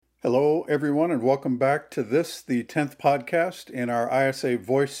Hello, everyone, and welcome back to the 10th podcast in our ISA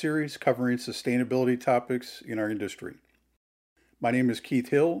Voice series covering sustainability topics in our industry. My name is Keith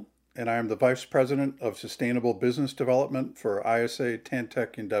Hill, and I am the Vice President of Sustainable Business Development for ISA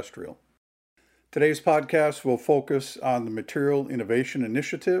Tantec Industrial. Today's podcast will focus on the Material Innovation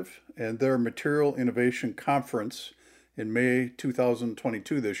Initiative and their Material Innovation Conference in May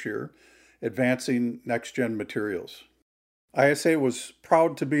 2022 this year, Advancing Next-Gen Materials. ISA was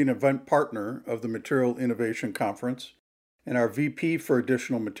proud to be an event partner of the Material Innovation Conference, and our VP for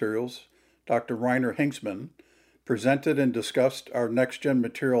Additional Materials, Dr. Rainer Hengsman, presented and discussed our next-gen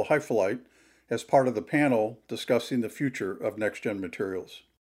material HyphaLite as part of the panel discussing the future of next-gen materials.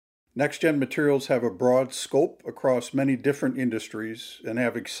 Next-gen materials have a broad scope across many different industries and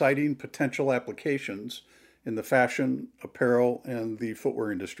have exciting potential applications in the fashion, apparel, and the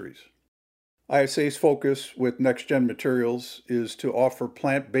footwear industries. ISA's focus with next-gen materials is to offer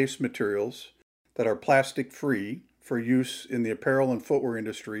plant-based materials that are plastic-free for use in the apparel and footwear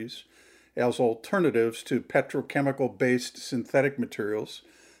industries as alternatives to petrochemical-based synthetic materials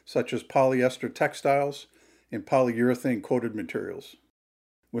such as polyester textiles and polyurethane-coated materials.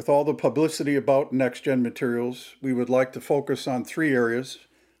 With all the publicity about next-gen materials, we would like to focus on three areas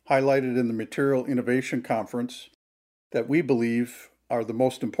highlighted in the Material Innovation Conference that we believe are the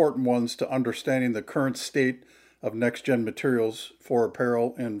most important ones to understanding the current state of next-gen materials for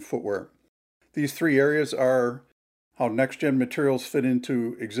apparel and footwear. These three areas are how next-gen materials fit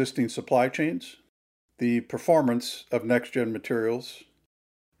into existing supply chains, the performance of next-gen materials,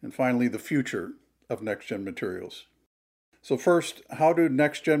 and finally, the future of next-gen materials. So first, how do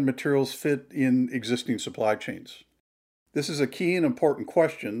next-gen materials fit in existing supply chains? This is a key and important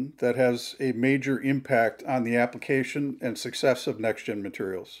question that has a major impact on the application and success of next-gen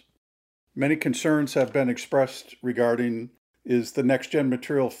materials. Many concerns have been expressed regarding, is the next-gen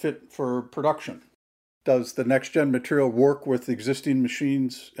material fit for production? Does the next-gen material work with existing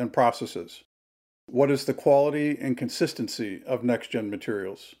machines and processes? What is the quality and consistency of next-gen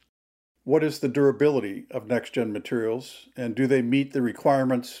materials? What is the durability of next-gen materials, and do they meet the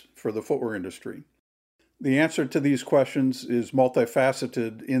requirements for the footwear industry? The answer to these questions is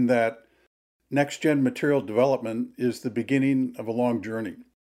multifaceted in that next-gen material development is the beginning of a long journey.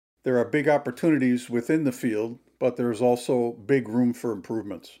 There are big opportunities within the field, but there is also big room for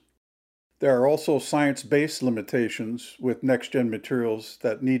improvements. There are also science-based limitations with next-gen materials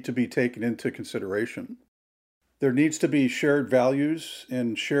that need to be taken into consideration. There needs to be shared values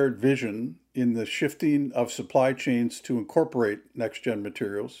and shared vision in the shifting of supply chains to incorporate next-gen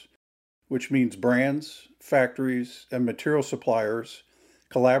materials, which means brands, factories, and material suppliers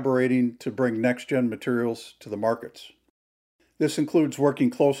collaborating to bring next-gen materials to the markets. This includes working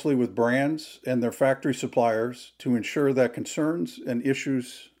closely with brands and their factory suppliers to ensure that concerns and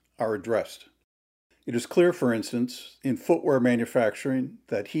issues are addressed. It is clear, for instance, in footwear manufacturing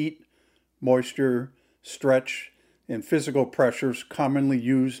that heat, moisture, stretch, and physical pressures commonly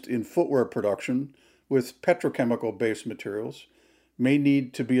used in footwear production with petrochemical-based materials may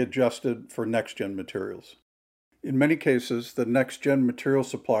need to be adjusted for next-gen materials. In many cases, the next-gen material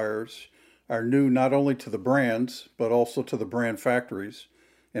suppliers are new not only to the brands, but also to the brand factories,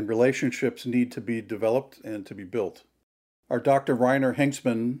 and relationships need to be developed and to be built. Our Dr. Rainer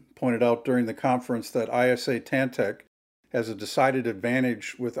Hengsman pointed out during the conference that ISA Tantec has a decided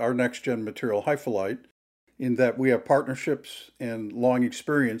advantage with our next-gen material HyphaLite in that we have partnerships and long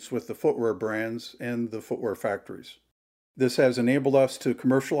experience with the footwear brands and the footwear factories. This has enabled us to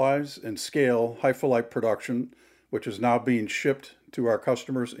commercialize and scale HyphaLite production, which is now being shipped to our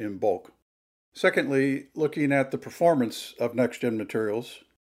customers in bulk. Secondly, looking at the performance of next-gen materials,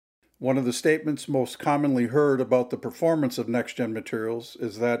 one of the statements most commonly heard about the performance of next-gen materials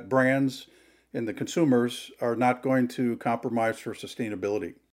is that brands and the consumers are not going to compromise for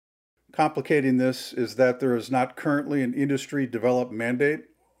sustainability. Complicating this is that there is not currently an industry-developed mandate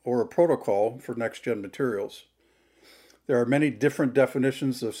or a protocol for next-gen materials. There are many different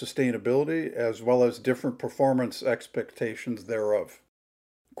definitions of sustainability as well as different performance expectations thereof.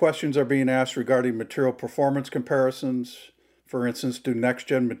 Questions are being asked regarding material performance comparisons. For instance, do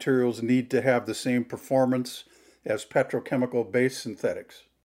next-gen materials need to have the same performance as petrochemical-based synthetics?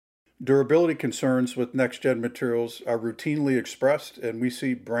 Durability concerns with next-gen materials are routinely expressed, and we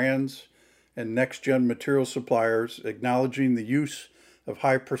see brands and next-gen material suppliers acknowledging the use of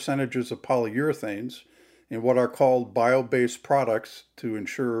high percentages of polyurethanes in what are called bio-based products to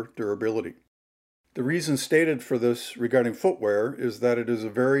ensure durability. The reason stated for this regarding footwear is that it is a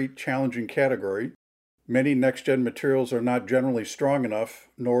very challenging category. Many next-gen materials are not generally strong enough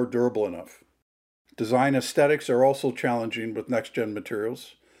nor durable enough. Design aesthetics are also challenging with next-gen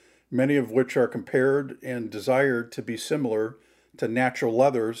materials, many of which are compared and desired to be similar to natural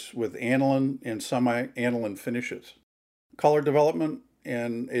leathers with aniline and semi-aniline finishes. Color development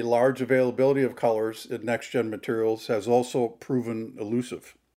and a large availability of colors in next-gen materials has also proven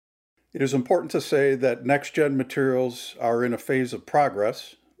elusive. It is important to say that next-gen materials are in a phase of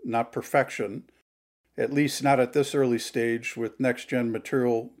progress, not perfection, at least not at this early stage with next-gen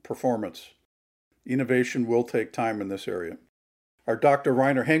material performance. Innovation will take time in this area. Our Dr.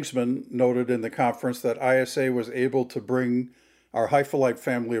 Rainer Hengsman noted in the conference that ISA was able to bring our HyphaLite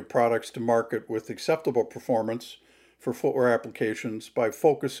family of products to market with acceptable performance for footwear applications by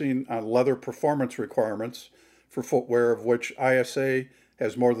focusing on leather performance requirements for footwear, of which ISA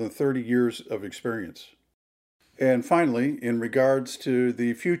has more than 30 years of experience. And finally, in regards to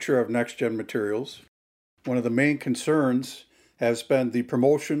the future of next-gen materials, one of the main concerns has been the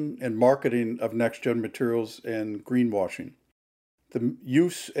promotion and marketing of next-gen materials and greenwashing. The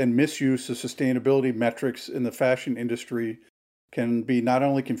use and misuse of sustainability metrics in the fashion industry can be not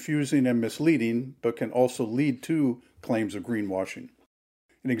only confusing and misleading, but can also lead to claims of greenwashing.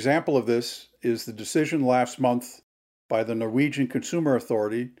 An example of this is the decision last month by the Norwegian Consumer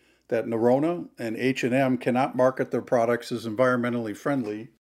Authority that Norona and H&M cannot market their products as environmentally friendly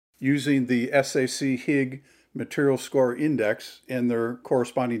using the SAC-HIG Material Score Index and their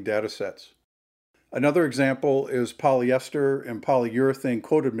corresponding data sets. Another example is polyester and polyurethane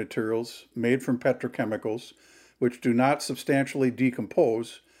coated materials made from petrochemicals, which do not substantially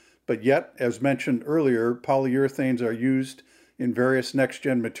decompose, but yet, as mentioned earlier, polyurethanes are used in various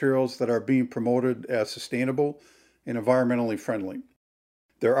next-gen materials that are being promoted as sustainable and environmentally friendly.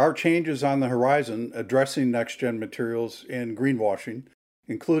 There are changes on the horizon addressing next-gen materials and greenwashing,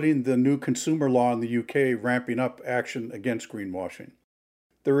 including the new consumer law in the UK ramping up action against greenwashing.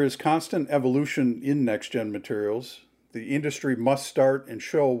 There is constant evolution in next-gen materials. The industry must start and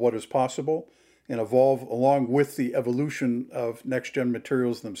show what is possible and evolve along with the evolution of next-gen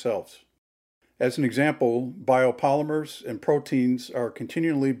materials themselves. As an example, biopolymers and proteins are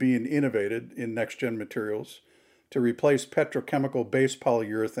continually being innovated in next-gen materials to replace petrochemical-based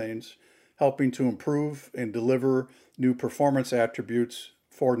polyurethanes, helping to improve and deliver new performance attributes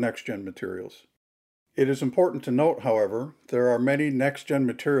for next-gen materials. It is important to note, however, there are many next-gen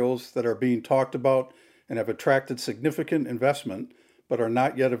materials that are being talked about and have attracted significant investment, but are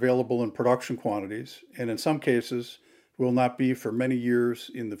not yet available in production quantities, and in some cases will not be for many years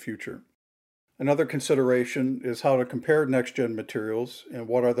in the future. Another consideration is how to compare next-gen materials and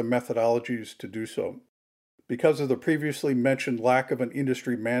what are the methodologies to do so. Because of the previously mentioned lack of an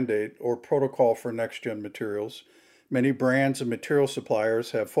industry mandate or protocol for next-gen materials, many brands and material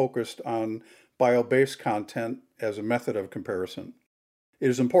suppliers have focused on bio-based content as a method of comparison. It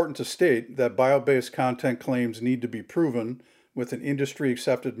is important to state that bio-based content claims need to be proven with an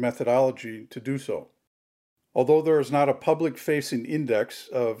industry-accepted methodology to do so. Although there is not a public-facing index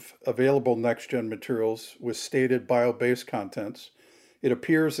of available next-gen materials with stated bio-based contents, it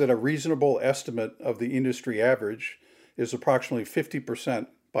appears that a reasonable estimate of the industry average is approximately 50%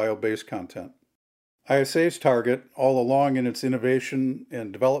 bio-based content. ISA's target, all along in its innovation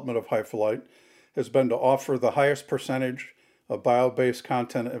and development of HyphaLite, has been to offer the highest percentage of bio-based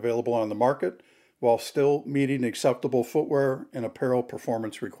content available on the market while still meeting acceptable footwear and apparel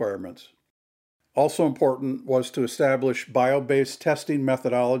performance requirements. Also important was to establish bio-based testing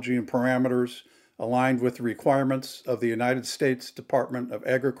methodology and parameters aligned with the requirements of the United States Department of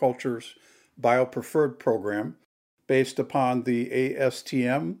Agriculture's Bio-Preferred Program based upon the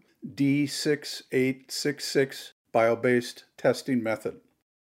ASTM D6866 bio-based testing method.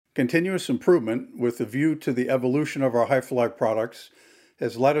 Continuous improvement with a view to the evolution of our HyphaLite products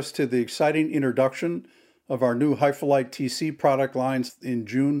has led us to the exciting introduction of our new HyphaLite TC product lines in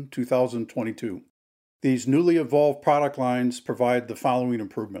June 2022. These newly evolved product lines provide the following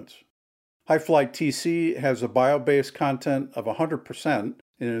improvements. HyphaLite TC has a bio-based content of 100% and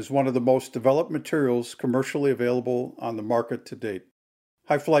is one of the most developed materials commercially available on the market to date.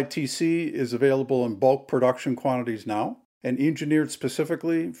 HyphaLite TC is available in bulk production quantities now and engineered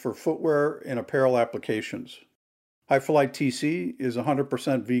specifically for footwear and apparel applications. HyphaLite TC is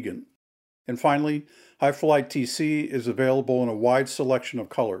 100% vegan. And finally, HyphaLite TC is available in a wide selection of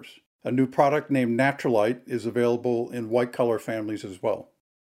colors. A new product named Naturalite is available in white color families as well.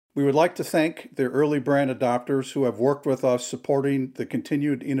 We would like to thank the early brand adopters who have worked with us supporting the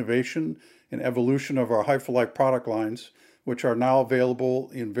continued innovation and evolution of our HyphaLite product lines, which are now available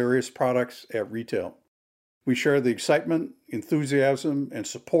in various products at retail. We share the excitement, enthusiasm, and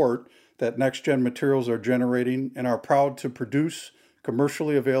support that next-gen materials are generating and are proud to produce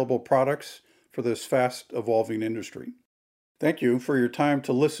commercially available products for this fast-evolving industry. Thank you for your time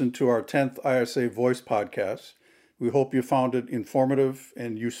to listen to our 10th ISA Voice podcast. We hope you found it informative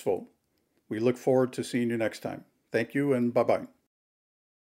and useful. We look forward to seeing you next time. Thank you and bye-bye.